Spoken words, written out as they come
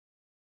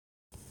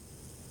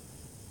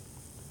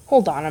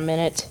Hold on a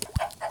minute.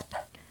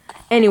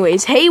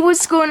 Anyways, hey,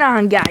 what's going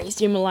on, guys?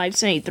 Jim Alive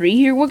 73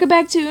 here. Welcome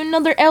back to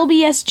another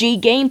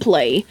LBSG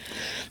gameplay.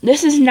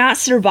 This is not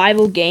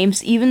survival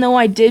games, even though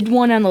I did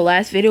one on the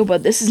last video,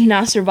 but this is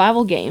not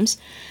survival games.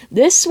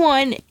 This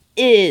one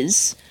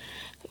is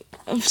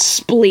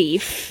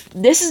Spleef.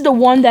 This is the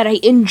one that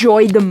I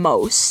enjoyed the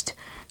most.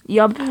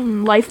 Yup,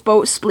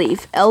 Lifeboat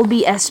Spleef,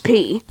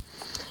 LBSP.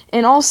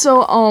 And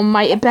also,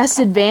 my best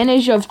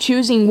advantage of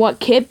choosing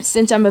what kit,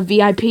 since I'm a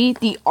VIP,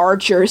 the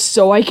archer,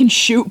 so I can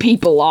shoot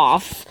people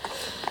off.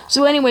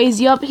 So anyways,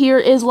 yup, here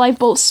is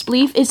Lifeboat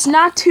Spleef. It's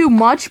not too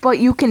much, but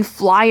you can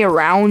fly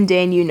around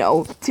and, you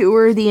know,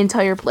 tour the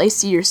entire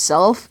place to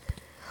yourself.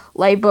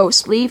 Lifeboat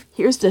Spleef.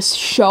 Here's the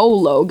show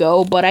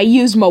logo, but I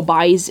use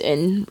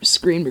Mobizen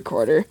screen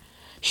recorder.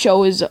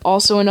 Show is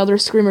also another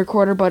screen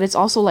recorder, but it's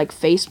also like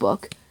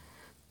Facebook.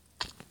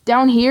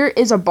 Down here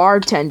is a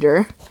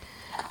bartender.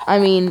 I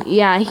mean,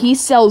 yeah, he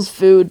sells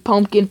food,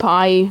 pumpkin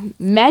pie,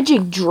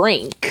 magic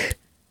drink.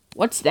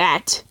 What's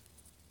that?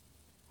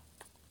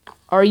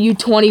 Are you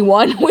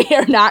 21? We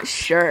are not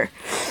sure.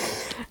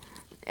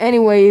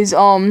 Anyways,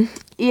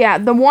 yeah,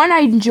 the one I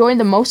enjoy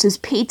the most is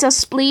Pizza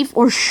Spleef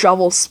or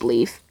Shovel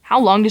Spleef. How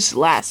long does it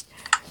last?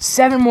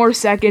 7 more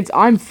seconds,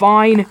 I'm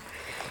fine.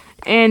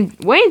 And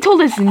wait until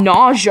this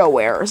nausea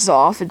wears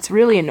off, it's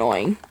really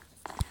annoying.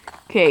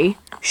 Okay,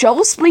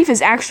 Shovel Spleef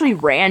is actually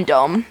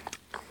random.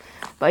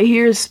 But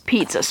here's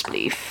Pizza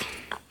Spleef.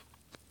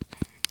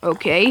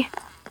 Okay,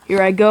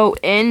 here I go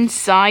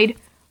inside.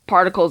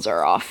 Particles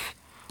are off.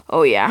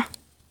 Oh yeah.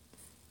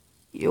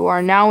 You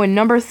are now in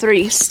number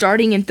 3,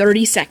 starting in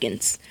 30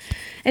 seconds.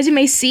 As you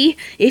may see,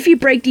 if you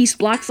break these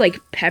blocks like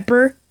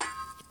pepper,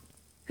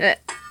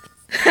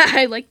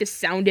 I like the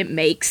sound it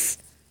makes.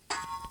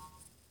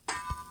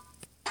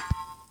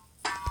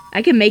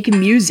 I can make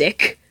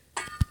music.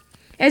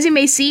 As you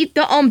may see,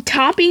 the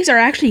toppings are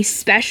actually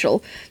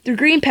special. The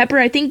green pepper,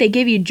 I think they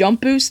give you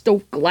jump boost. The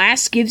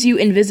glass gives you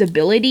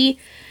invisibility.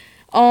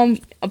 A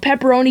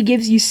pepperoni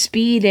gives you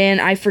speed,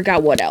 and I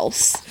forgot what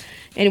else.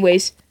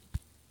 Anyways,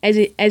 as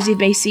you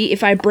may see,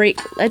 if I break,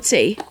 let's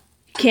say,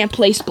 can't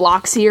place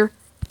blocks here.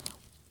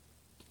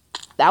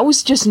 That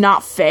was just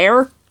not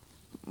fair.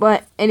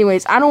 But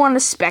anyways, I don't want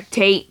to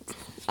spectate.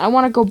 I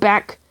want to go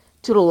back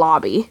to the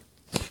lobby.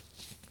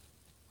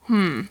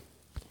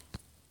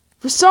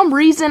 For some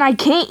reason, I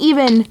can't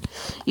even,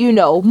 you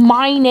know,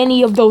 mine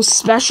any of those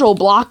special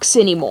blocks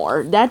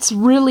anymore. That's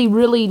really,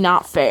 really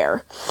not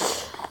fair.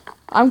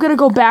 I'm gonna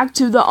go back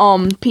to the,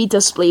 Pizza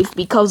Spleef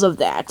because of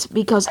that.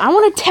 Because I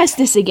want to test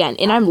this again,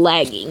 and I'm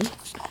lagging.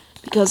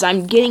 Because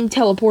I'm getting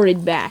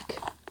teleported back.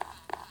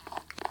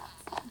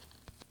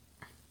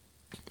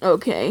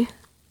 Okay.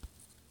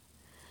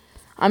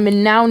 I'm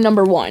in now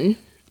number 1.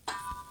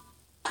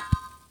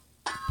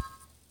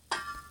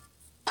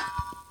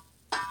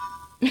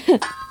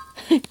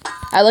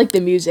 I like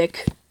the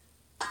music.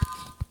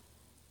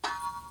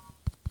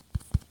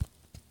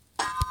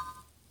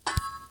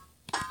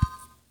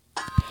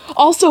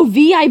 Also,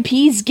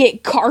 VIPs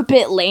get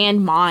carpet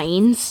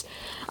landmines.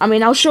 I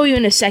mean, I'll show you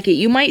in a second.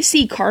 You might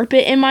see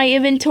carpet in my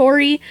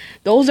inventory.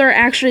 Those are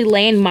actually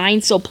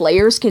landmines so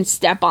players can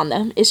step on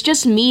them. It's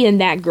just me and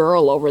that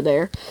girl over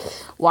there.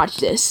 Watch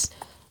this.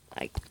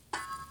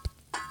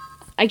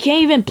 I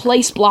can't even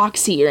place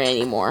blocks here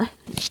anymore.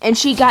 And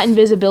she got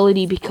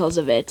invisibility because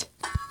of it.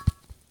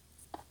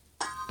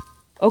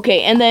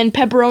 Okay, and then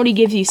pepperoni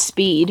gives you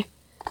speed.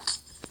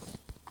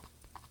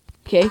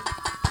 Okay.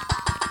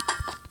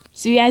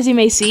 So as you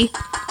may see.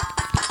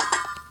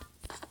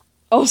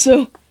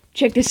 Also,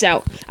 check this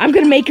out. I'm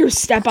gonna make her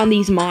step on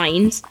these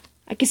mines.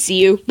 I can see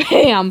you.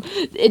 Bam!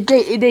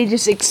 They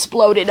just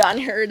exploded on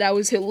her. That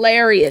was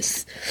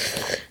hilarious.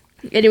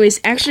 Anyways,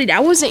 actually,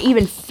 that wasn't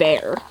even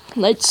fair.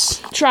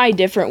 Let's try a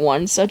different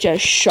one, such as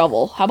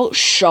shovel. How about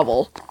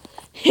shovel?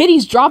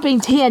 Hitty's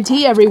dropping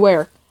TNT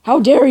everywhere.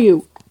 How dare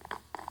you?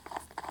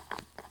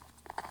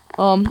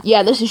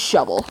 Yeah, this is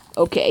shovel.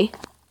 Okay.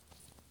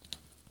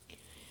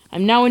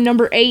 I'm now in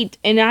number 8,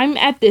 and I'm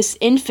at this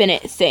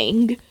infinite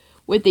thing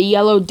with the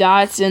yellow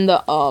dots and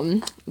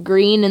the,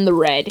 green and the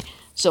red.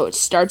 So it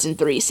starts in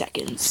 3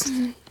 seconds.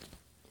 Here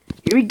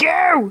we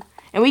go!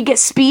 And we get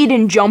speed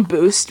and jump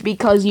boost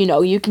because, you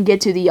know, you can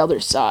get to the other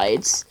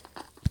sides.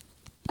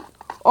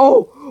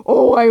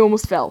 Oh, I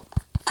almost fell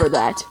for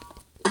that.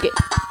 Okay.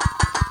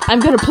 I'm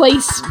gonna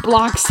place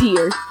blocks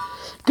here.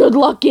 Good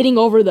luck getting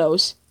over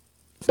those.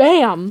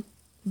 Bam!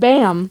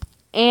 Bam!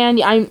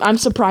 And I'm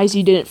surprised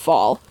you didn't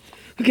fall.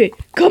 Okay,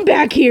 come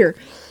back here.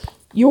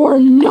 You're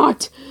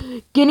not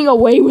getting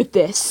away with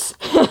this.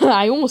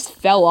 I almost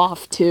fell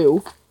off,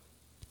 too.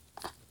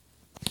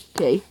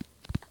 Okay.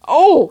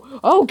 Oh,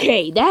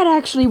 okay, that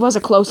actually was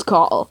a close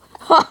call.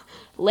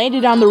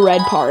 Landed on the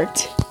red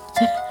part.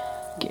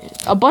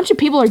 A bunch of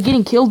people are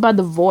getting killed by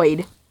the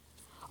void.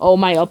 Oh,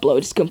 my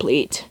upload is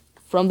complete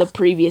from the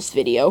previous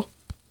video.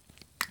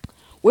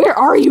 Where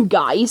are you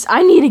guys?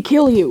 I need to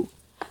kill you.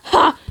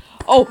 Ha!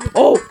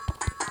 Oh!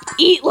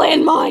 Eat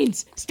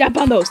landmines! Step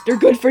on those. They're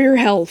good for your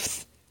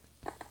health.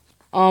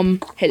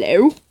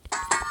 Hello?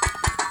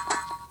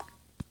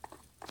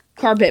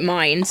 Carpet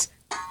mines.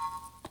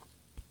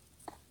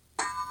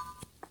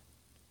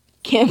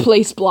 Can't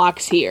place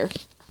blocks here.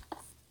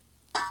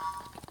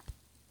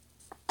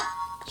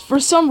 For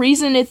some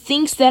reason, it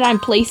thinks that I'm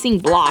placing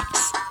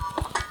blocks.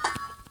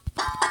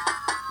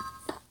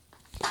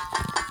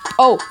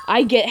 Oh,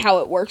 I get how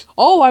it works.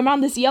 Oh, I'm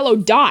on this yellow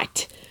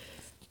dot.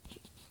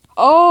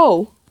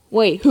 Oh,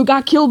 wait, who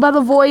got killed by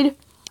the void?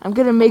 I'm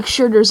gonna make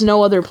sure there's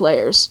no other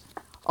players.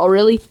 Oh,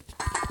 really?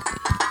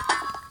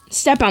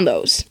 Step on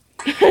those.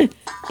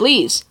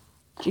 Please.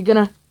 You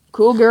gonna...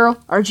 Cool girl,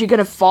 aren't you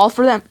gonna fall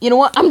for them? You know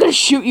what? I'm gonna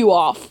shoot you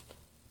off.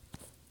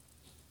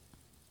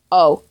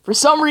 Oh, for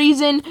some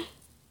reason,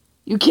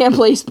 you can't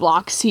place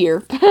blocks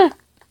here.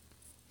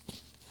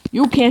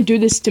 You can't do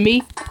this to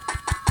me.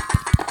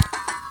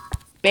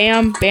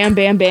 Bam, bam,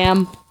 bam,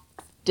 bam.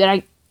 Did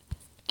I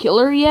kill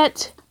her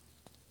yet?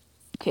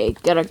 Okay,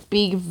 gotta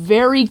be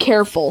very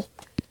careful.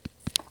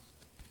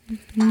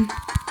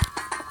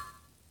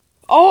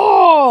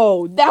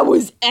 Oh, that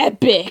was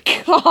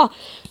epic.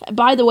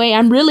 By the way,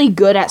 I'm really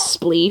good at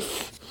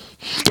Spleef.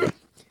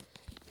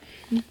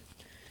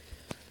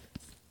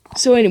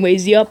 So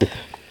anyways, yup.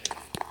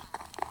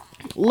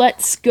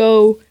 Let's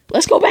go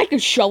back to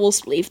Shovel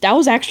Spleef. That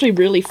was actually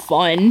really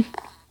fun.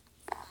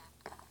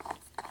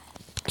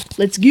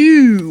 Let's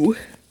go.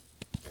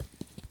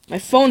 My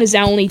phone is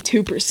at only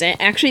 2%.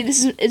 Actually,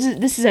 this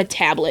is a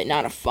tablet,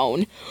 not a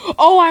phone.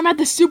 Oh, I'm at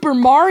the Super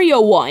Mario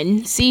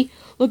one. See?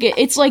 Look,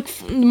 it's like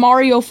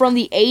Mario from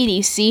the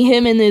 80s. See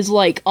him in his,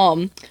 like,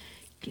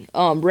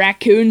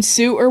 raccoon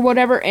suit or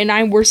whatever,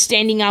 and we're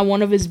standing on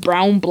one of his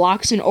brown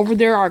blocks, and over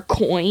there are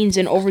coins,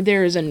 and over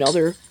there is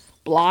another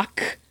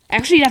block.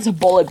 Actually, that's a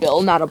bullet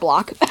bill, not a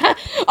block.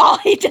 Oh,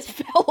 he just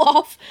fell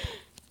off.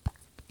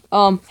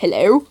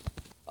 Hello?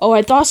 Oh,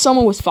 I thought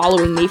someone was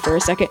following me for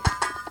a second.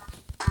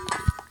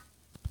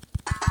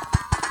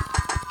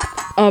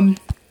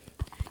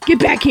 Get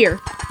back here.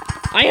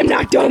 I am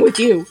not done with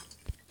you.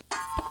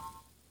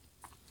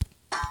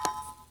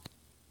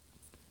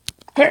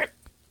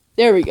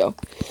 There we go.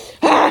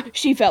 Ah,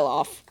 she fell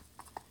off.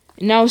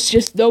 And now it's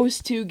just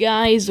those two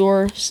guys,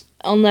 or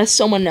unless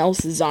someone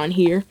else is on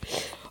here.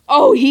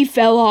 Oh, he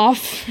fell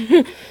off.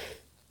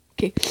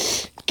 Okay.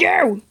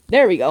 Go!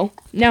 There we go.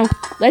 Now,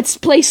 let's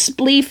play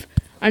Spleef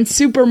on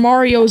Super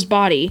Mario's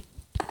body.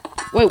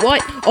 Wait,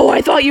 what? Oh,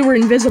 I thought you were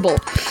invisible.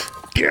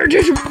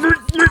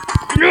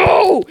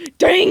 No!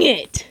 Dang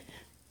it!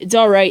 It's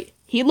alright.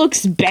 He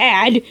looks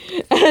bad.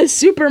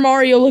 Super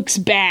Mario looks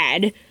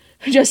bad.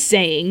 Just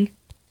saying.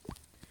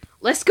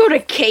 Let's go to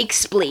Cake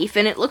Spleef,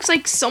 and it looks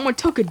like someone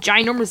took a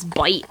ginormous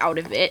bite out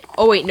of it.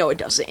 Oh wait, no, it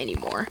doesn't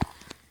anymore.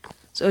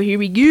 So here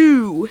we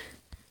go.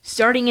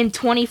 Starting in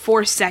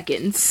 24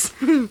 seconds.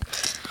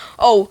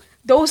 Oh,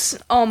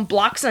 those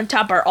blocks on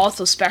top are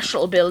also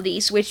special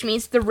abilities, which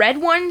means the red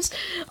ones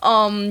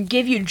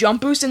give you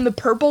jump boost, and the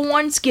purple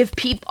ones give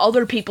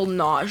other people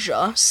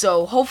nausea.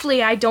 So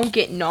hopefully I don't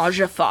get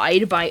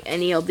nauseified by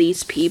any of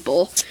these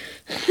people.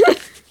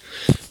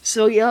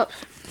 So yep.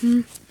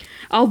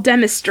 I'll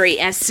demonstrate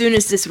as soon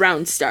as this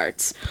round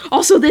starts.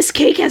 Also, this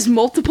cake has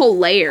multiple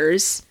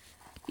layers.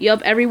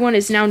 Yup, everyone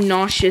is now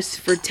nauseous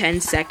for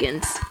 10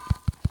 seconds.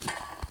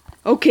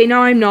 Okay,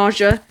 now I'm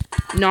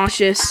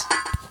nauseous.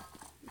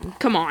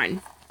 Come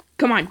on.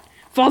 Come on.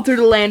 Fall through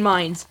the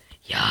landmines.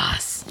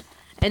 Yes.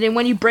 And then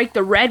when you break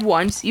the red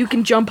ones, you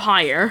can jump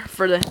higher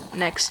for the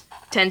next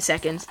 10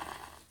 seconds.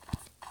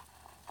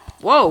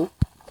 Whoa.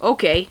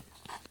 Okay.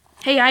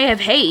 Hey, I have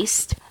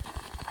haste.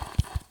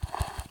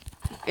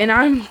 And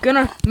I'm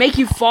gonna make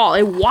you fall.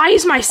 And why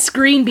is my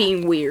screen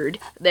being weird?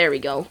 There we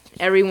go.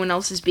 Everyone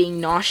else is being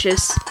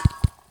nauseous.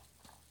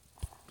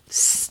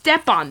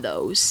 Step on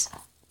those.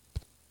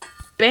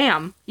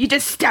 Bam. You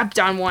just stepped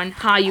on one.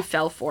 Ha, you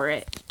fell for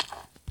it.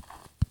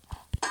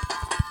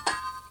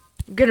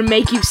 I'm gonna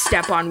make you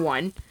step on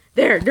one.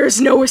 There's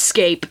no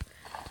escape.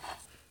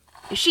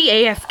 Is she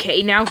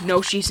AFK now?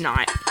 No, she's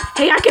not.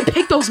 Hey, I can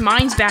pick those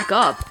mines back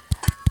up.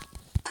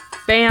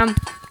 Bam.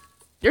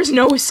 There's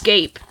no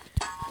escape.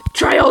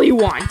 Try all you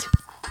want.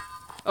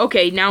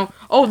 Okay, now...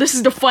 Oh, this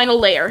is the final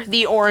layer.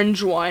 The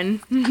orange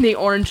one. The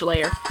orange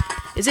layer.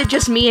 Is it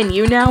just me and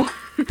you now?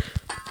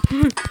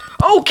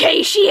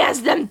 Okay, she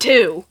has them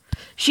too.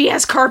 She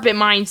has carpet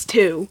mines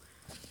too.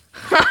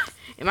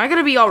 Am I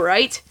gonna be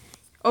alright?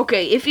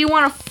 Okay, if you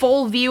want a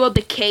full view of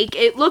the cake,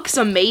 it looks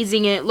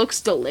amazing and it looks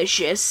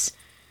delicious.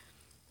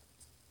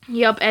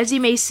 Yup, as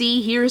you may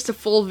see, here's the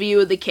full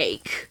view of the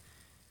cake.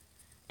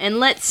 And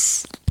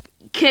let's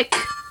kick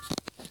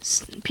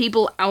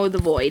people out of the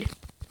void.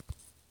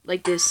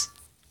 Like this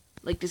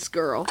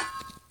girl.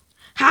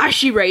 Ha,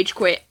 she rage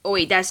quit. Oh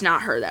wait, that's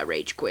not her that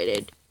rage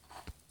quitted.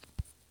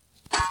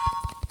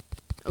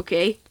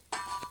 Okay.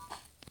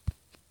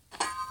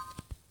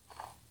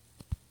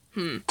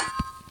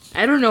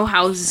 I don't know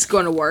how this is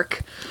gonna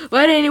work.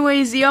 But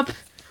anyways, yup.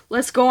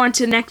 Let's go on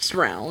to the next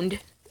round.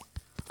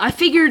 I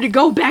figured to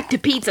go back to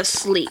Pizza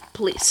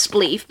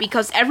Spleef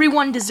because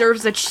everyone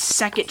deserves a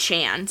second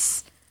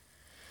chance.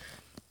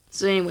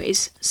 So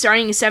anyways,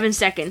 starting in 7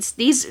 seconds.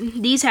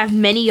 These have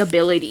many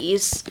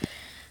abilities.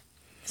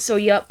 So,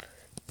 yup.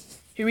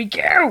 Here we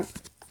go.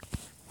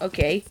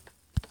 Okay.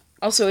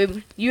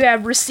 Also, you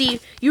have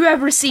received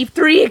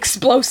 3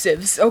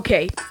 explosives.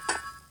 Okay.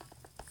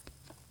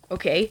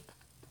 Okay.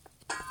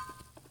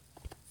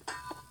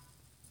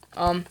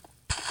 Aren't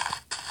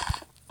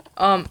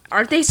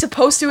they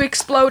supposed to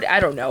explode? I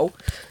don't know.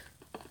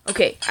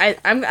 Okay, I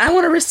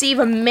want to receive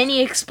a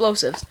many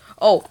explosives.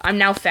 Oh, I'm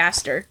now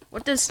faster.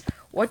 What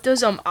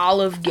does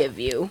olive give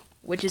you?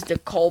 Which is the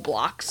coal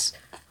blocks.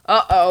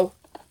 Uh-oh.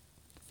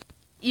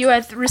 You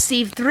have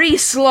received 3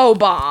 slow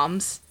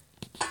bombs.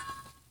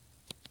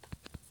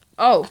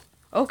 Oh,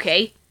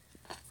 okay.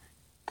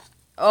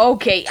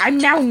 Okay, I'm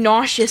now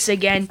nauseous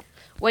again.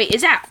 Wait,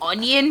 is that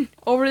onion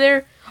over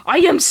there? I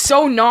am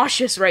so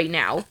nauseous right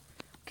now.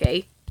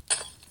 Okay.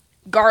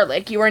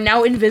 Garlic, you are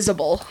now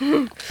invisible.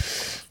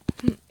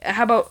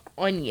 How about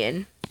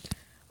onion?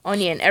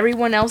 Onion,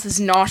 everyone else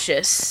is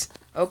nauseous.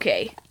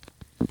 Okay.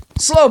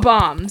 Slow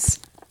bombs.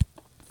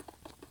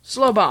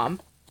 Slow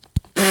bomb.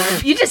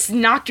 You just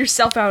knocked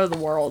yourself out of the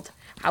world.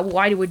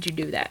 Why would you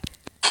do that?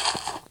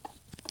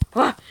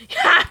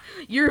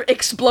 Your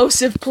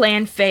explosive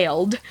plan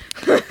failed.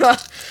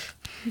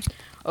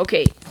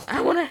 Okay,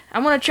 I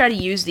wanna try to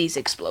use these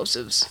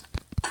explosives.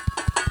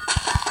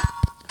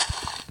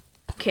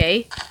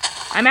 Okay,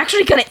 I'm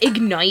actually gonna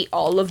ignite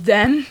all of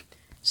them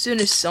as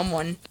soon as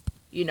someone,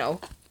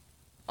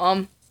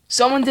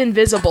 someone's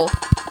invisible.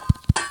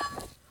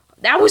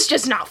 That was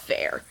just not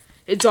fair.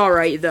 It's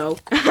alright though.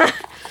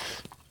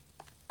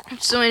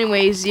 So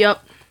anyways,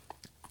 yep.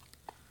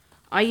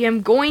 I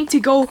am going to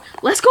go.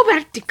 Let's go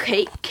back to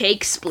cake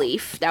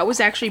spleef. That was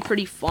actually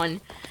pretty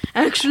fun.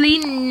 Actually,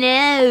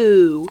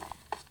 no.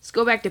 Let's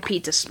go back to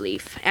pizza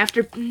spleef.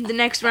 After the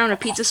next round of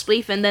pizza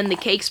spleef and then the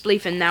cake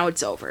spleef, and now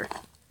it's over.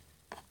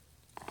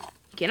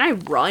 Can I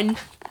run?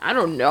 I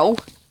don't know.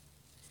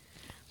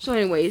 So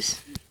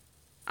anyways,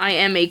 I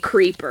am a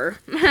creeper.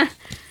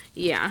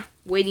 Yeah,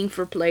 waiting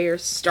for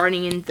players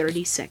starting in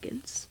 30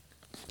 seconds.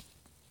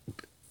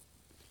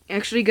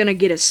 Actually gonna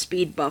get a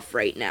speed buff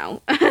right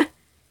now.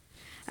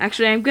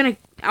 Actually,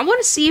 I want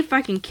to see if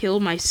I can kill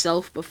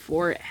myself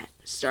before it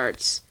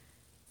starts.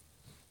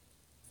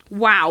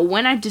 Wow,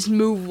 when I just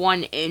move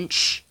 1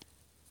 inch.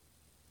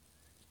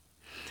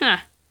 Huh.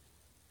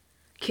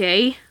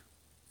 Okay.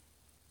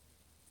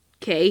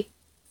 Okay.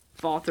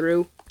 Fall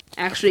through.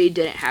 Actually, it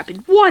didn't happen.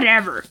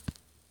 Whatever.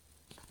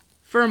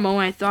 For a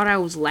moment, I thought I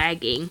was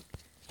lagging.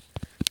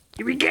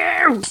 Here we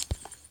go!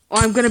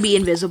 Oh, I'm gonna be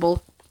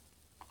invisible.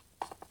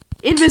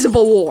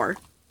 Invisible war.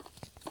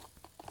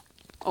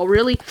 Oh,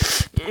 really?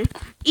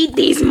 Eat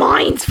these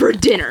mines for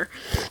dinner.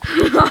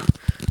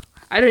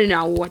 I don't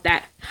know what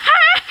that...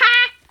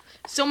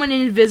 Someone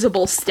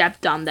invisible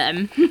stepped on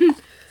them.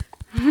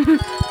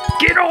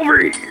 Get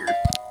over here!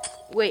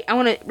 Wait, I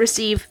want to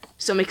receive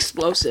some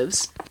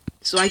explosives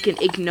so I can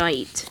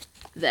ignite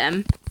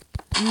them.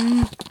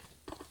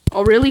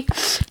 Oh, really?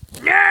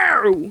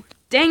 No!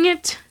 Dang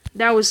it.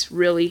 That was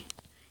really...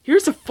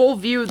 Here's a full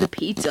view of the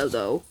pizza,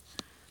 though.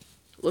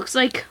 Looks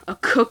like a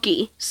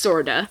cookie,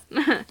 sorta.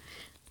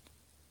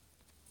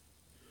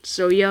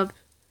 So, yep.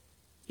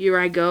 Here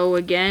I go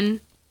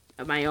again.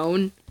 Of my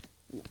own.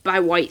 By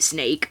White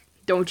Snake.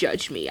 Don't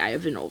judge me. I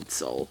have an old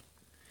soul.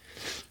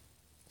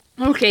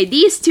 Okay,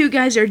 these two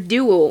guys are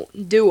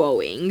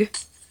duoing.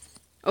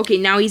 Okay,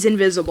 now he's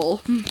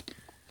invisible.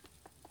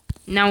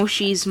 Now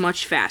she's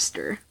much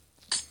faster.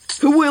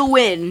 Who will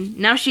win?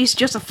 Now she's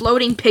just a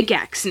floating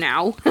pickaxe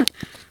now.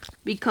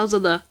 Because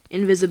of the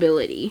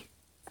invisibility.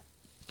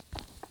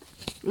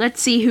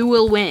 Let's see who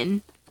will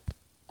win.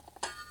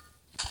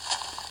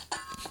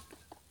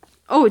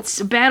 Oh, it's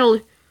a battle.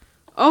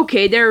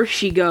 Okay, there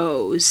she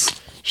goes.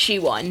 She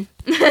won.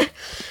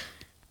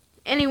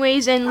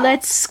 Anyways, and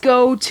let's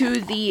go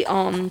to the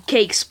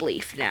cake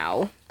spleef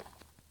now.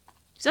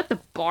 Is that the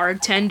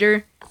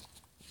bartender?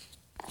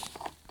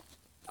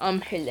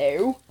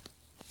 Hello?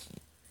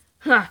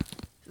 Huh.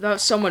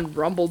 Thought someone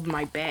rumbled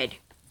my bed.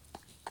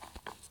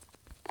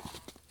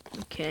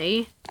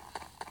 Okay.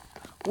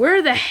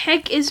 Where the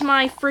heck is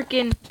my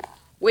frickin'...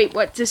 Wait,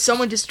 what? Did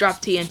someone just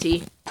drop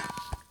TNT?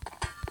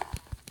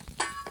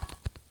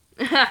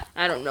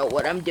 I don't know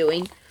what I'm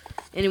doing.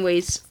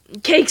 Anyways,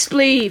 cake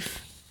spleef!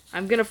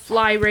 I'm gonna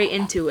fly right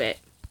into it.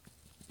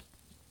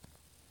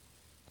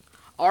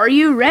 Are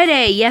you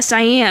ready? Yes,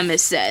 I am, it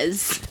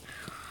says.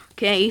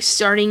 Okay,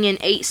 starting in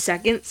 8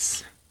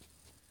 seconds.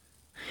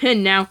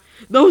 And now,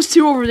 those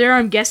two over there,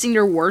 I'm guessing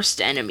they're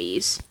worst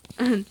enemies.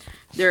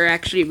 They're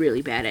actually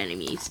really bad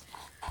enemies.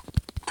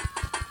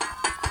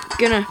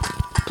 Gonna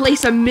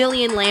place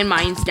 1,000,000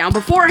 landmines down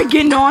before I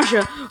get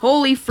nausea.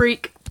 Holy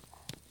freak.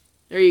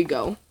 There you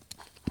go.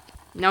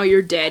 Now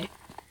you're dead.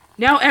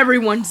 Now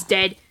everyone's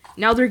dead.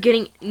 Now they're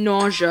getting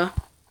nausea.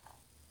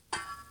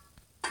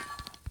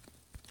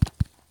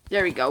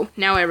 There we go.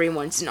 Now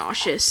everyone's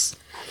nauseous.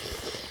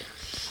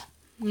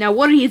 Now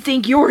what do you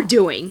think you're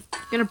doing?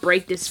 Gonna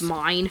break this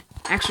mine.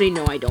 Actually,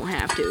 no, I don't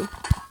have to.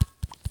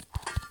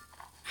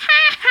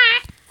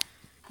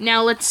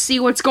 Now let's see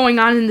what's going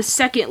on in the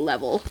second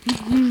level.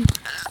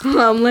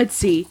 Let's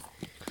see.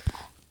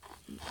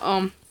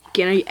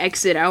 Can I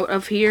exit out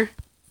of here?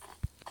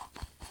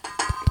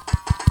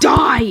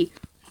 Die!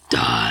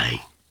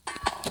 Die!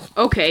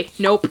 Okay,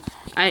 nope.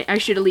 I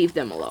should leave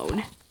them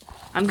alone.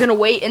 I'm gonna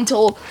wait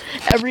until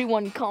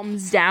everyone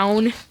comes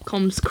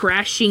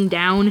crashing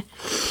down.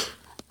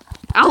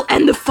 I'll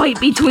end the fight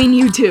between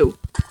you two.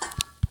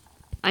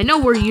 I know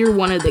where you're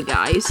one of the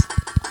guys.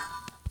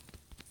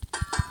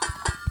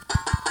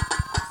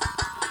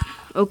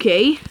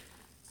 Okay.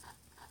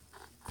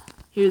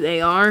 Here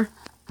they are.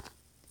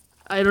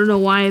 I don't know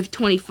why I have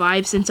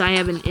 25 since I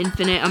have an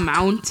infinite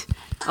amount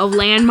of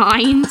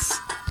landmines.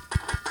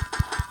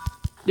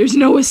 There's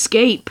no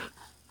escape.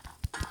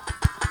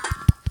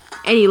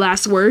 Any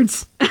last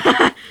words?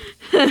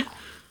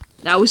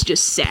 That was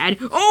just sad.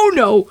 Oh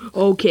no!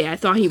 Okay, I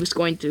thought he was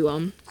going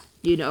to,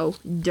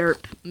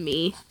 derp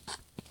me.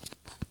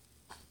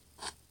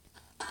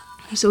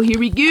 So here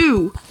we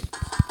go.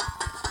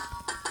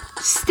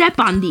 Step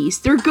on these.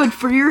 They're good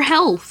for your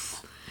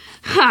health.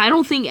 I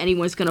don't think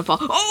anyone's gonna fall.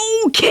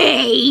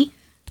 Okay!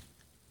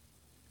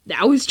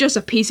 That was just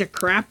a piece of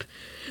crap.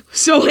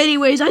 So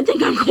anyways, I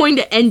think I'm going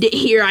to end it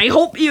here. I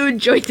hope you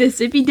enjoyed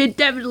this. If you did,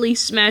 definitely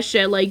smash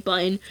that like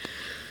button.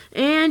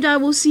 And I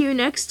will see you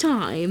next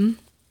time.